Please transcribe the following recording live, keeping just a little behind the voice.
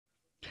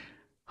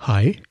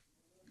Hi,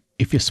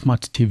 if your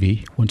smart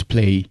TV won't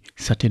play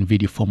certain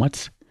video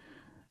formats,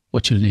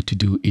 what you'll need to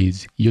do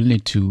is you'll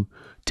need to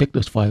take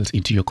those files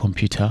into your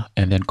computer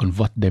and then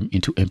convert them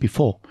into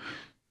MP4.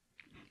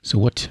 So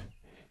what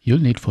you'll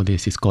need for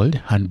this is called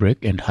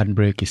Handbrake, and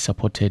Handbrake is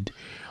supported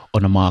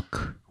on a Mac,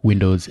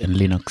 Windows, and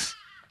Linux.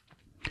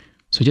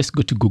 So just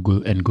go to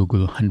Google and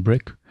Google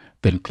Handbrake,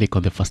 then click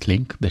on the first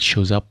link that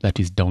shows up, that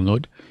is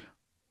download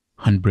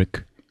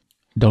Handbrake.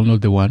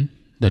 Download the one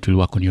that will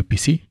work on your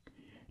PC,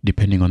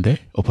 depending on the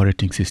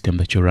operating system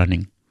that you're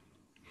running.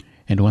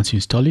 And once you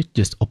install it,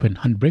 just open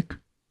Handbrake.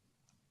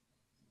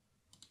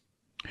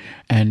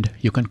 And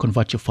you can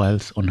convert your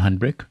files on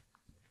Handbrake.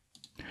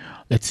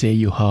 Let's say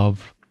you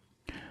have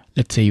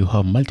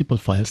multiple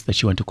files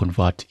that you want to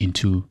convert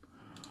into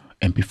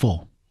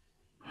MP4.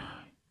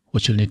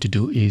 What you'll need to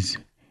do is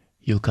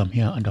you'll come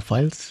here under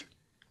Files,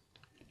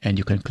 and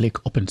you can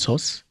click Open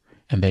Source,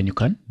 and then you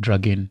can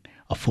drag in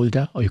a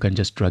folder, or you can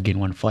just drag in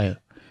one file.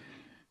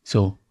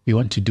 So we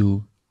want to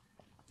do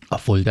a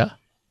folder.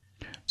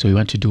 So we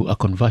want to do a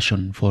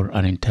conversion for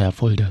an entire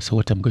folder. So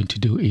what I'm going to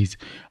do is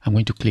I'm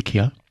going to click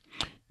here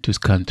to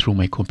scan through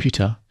my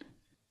computer.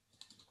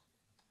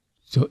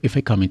 So if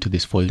I come into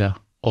this folder,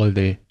 all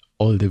the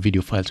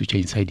video files which are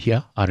inside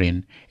here are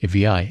in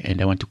AVI,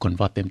 and I want to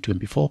convert them to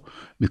MP4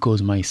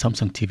 because my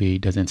Samsung TV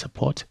doesn't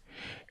support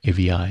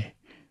AVI.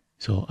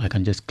 So I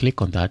can just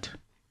click on that,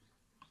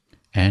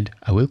 and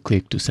I will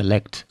click to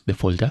select the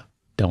folder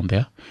down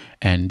there,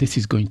 and this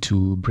is going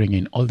to bring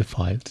in all the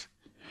files.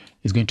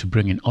 It's going to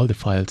bring in all the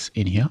files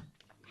in here.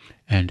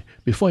 And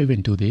before I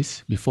even do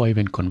this, before I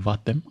even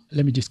convert them,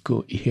 let me just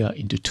go here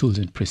into Tools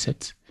and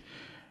Presets,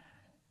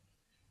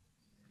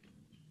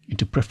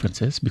 into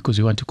Preferences, because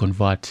we want to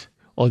convert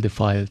all the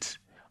files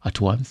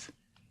at once.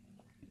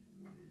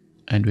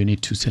 And we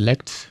need to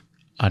select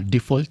our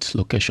default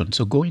location.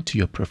 So go into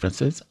your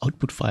Preferences,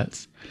 Output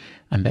Files,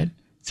 and then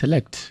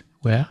select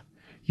where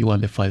you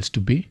want the files to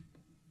be.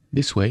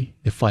 This way,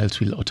 the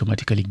files will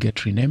automatically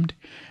get renamed,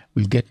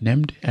 will get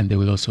named, and they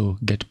will also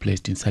get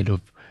placed inside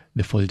of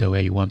the folder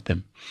where you want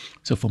them.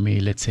 So for me,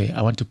 let's say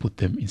I want to put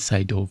them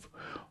inside of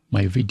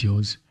my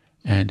videos,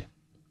 and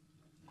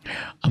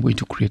I'm going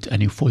to create a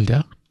new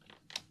folder,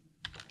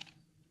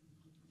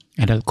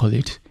 and I'll call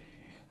it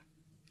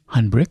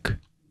Handbrake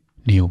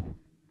New.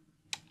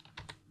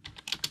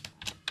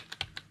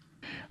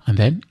 And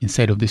then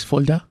inside of this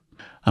folder,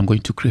 I'm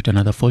going to create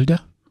another folder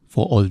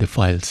for all the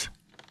files.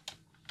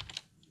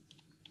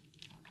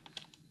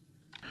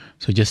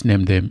 So just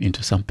name them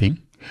into something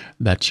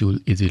that you'll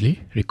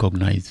easily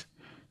recognize.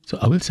 So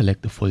I will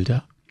select the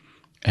folder,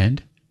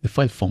 and the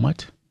file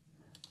format,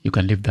 you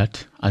can leave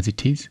that as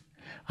it is,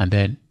 and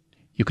then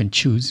you can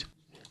choose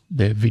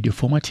the video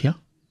format here,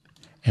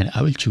 and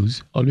I will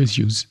choose always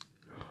use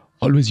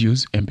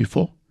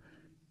MP4,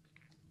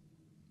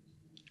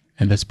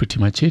 and that's pretty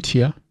much it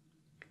here.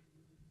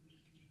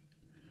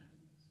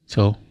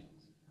 So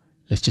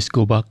let's just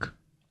go back,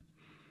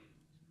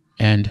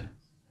 and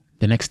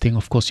the next thing,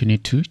 of course, you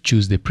need to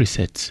choose the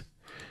presets.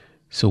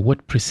 So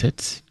what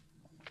presets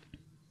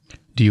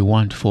do you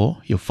want for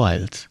your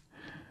files?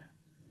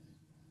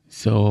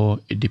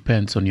 So it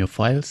depends on your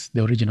files,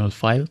 the original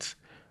files.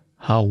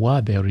 How were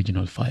the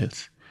original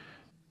files?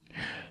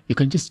 You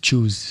can just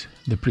choose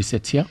the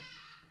presets here.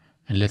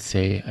 And let's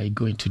say I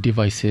go into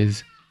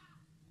devices.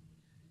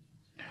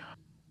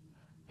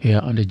 Here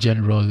under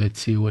general, let's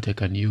see what I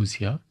can use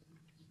here.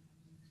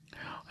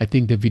 I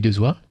think the videos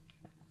were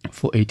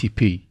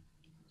 480p.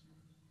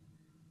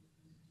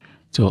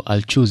 So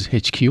I'll choose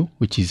HQ,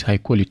 which is high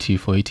quality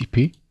for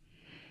 80p.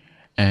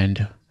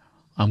 And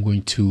I'm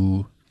going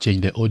to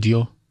change the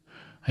audio.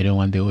 I don't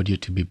want the audio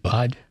to be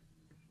bad.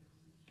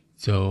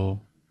 So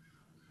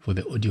for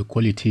the audio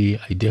quality,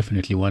 I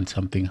definitely want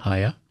something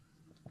higher.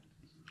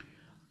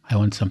 I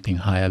want something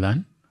higher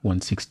than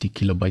 160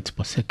 kilobytes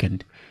per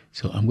second.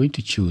 So I'm going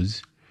to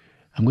choose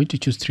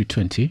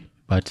 320,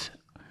 but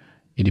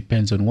it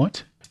depends on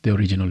what the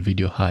original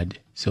video had.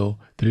 So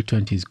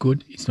 320 is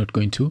good. It's not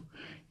going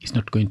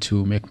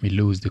to make me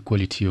lose the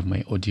quality of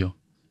my audio.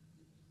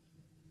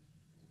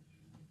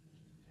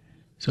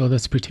 So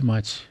that's pretty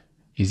much.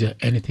 Is there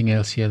anything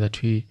else here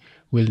that we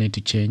will need to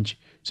change?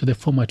 So the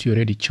format we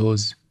already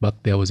chose back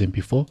there was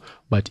MP4,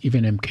 but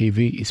even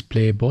MKV is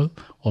playable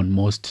on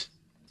most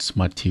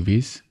smart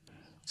TVs.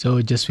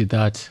 So just with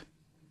that,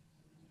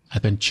 I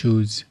can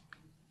choose,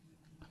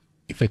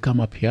 if I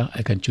come up here,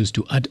 I can choose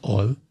to add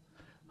all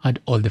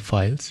the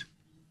files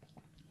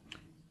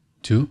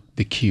to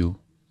the queue.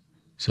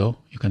 So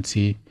you can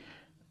see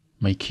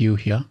my queue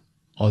here.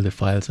 All the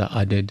files are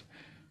added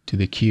to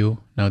the queue.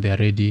 Now they are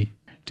ready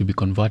to be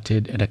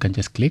converted, and I can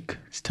just click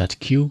Start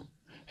Queue.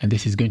 And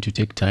this is going to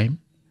take time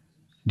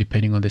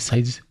depending on the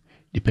size,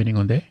 depending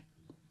on the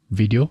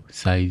video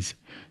size.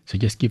 So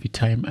just give it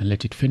time and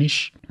let it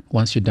finish.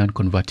 Once you're done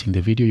converting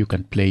the video, you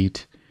can play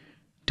it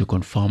to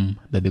confirm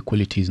that the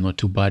quality is not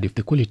too bad. If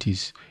the quality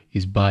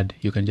is bad,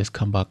 you can just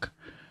come back.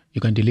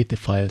 You can delete the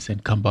files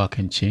and come back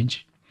and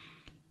change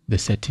the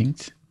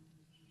settings.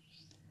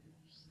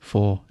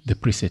 for the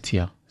preset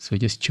here. So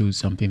just choose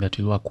something that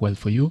will work well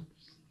for you.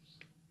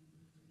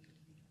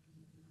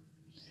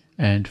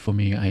 And for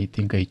me, I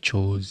think I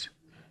chose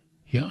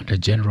here under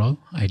general,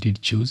 I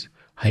did choose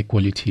high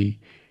quality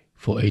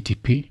for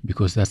 80p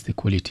because that's the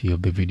quality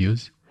of the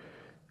videos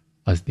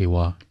as they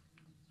were.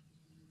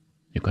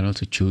 You can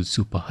also choose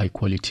super high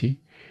quality,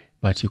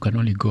 but you can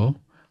only go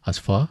as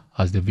far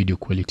as the video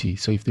quality.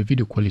 So if the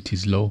video quality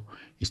is low,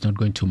 it's not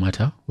going to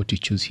matter what you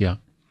choose here.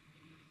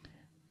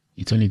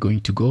 It's only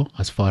going to go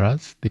as far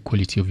as the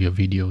quality of your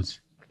videos.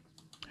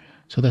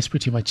 So that's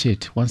pretty much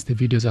it. Once the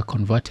videos are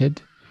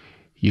converted,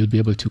 you'll be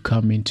able to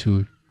come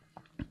into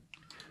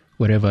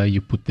wherever you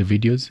put the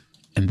videos,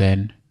 and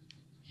then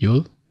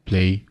you'll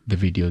play the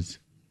videos.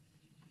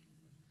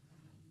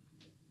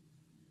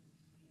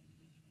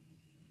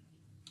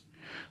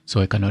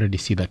 So I can already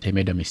see that I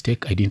made a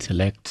mistake. I didn't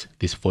select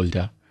this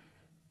folder.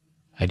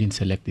 And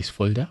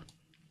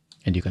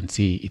you can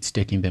see it's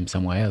taking them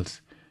somewhere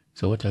else.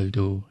 So what I'll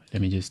do,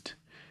 let me just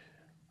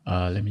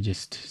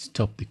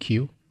stop the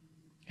queue.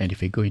 And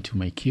if I go into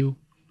my queue,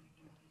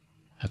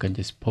 I can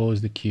just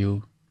pause the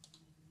queue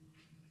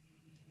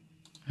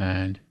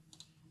and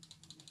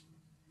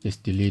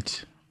just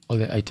delete all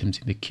the items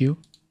in the queue.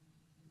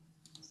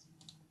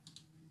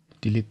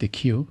 Delete the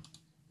queue,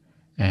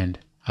 and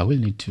I will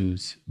need to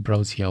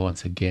browse here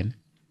once again.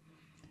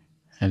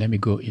 And let me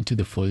go into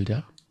the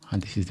folder,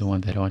 and this is the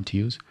one that I want to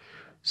use.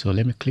 So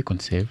let me click on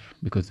save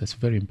because that's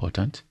very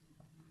important.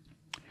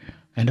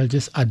 And I'll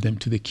just add them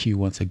to the queue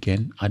once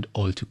again, add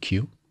all to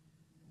queue.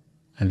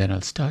 And then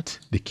I'll start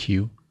the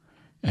queue.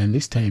 And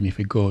this time, if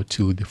I go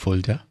to the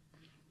folder,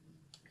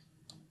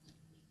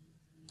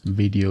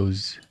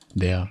 videos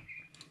there,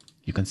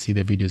 you can see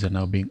the videos are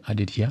now being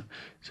added here.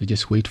 So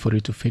just wait for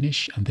it to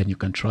finish, and then you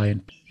can try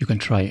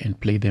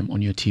and play them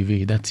on your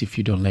TV. That's if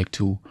you don't like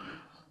to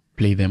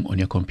play them on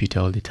your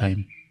computer all the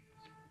time.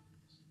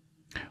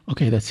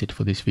 Okay, that's it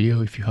for this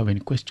video. If you have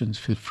any questions,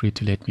 feel free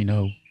to let me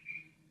know.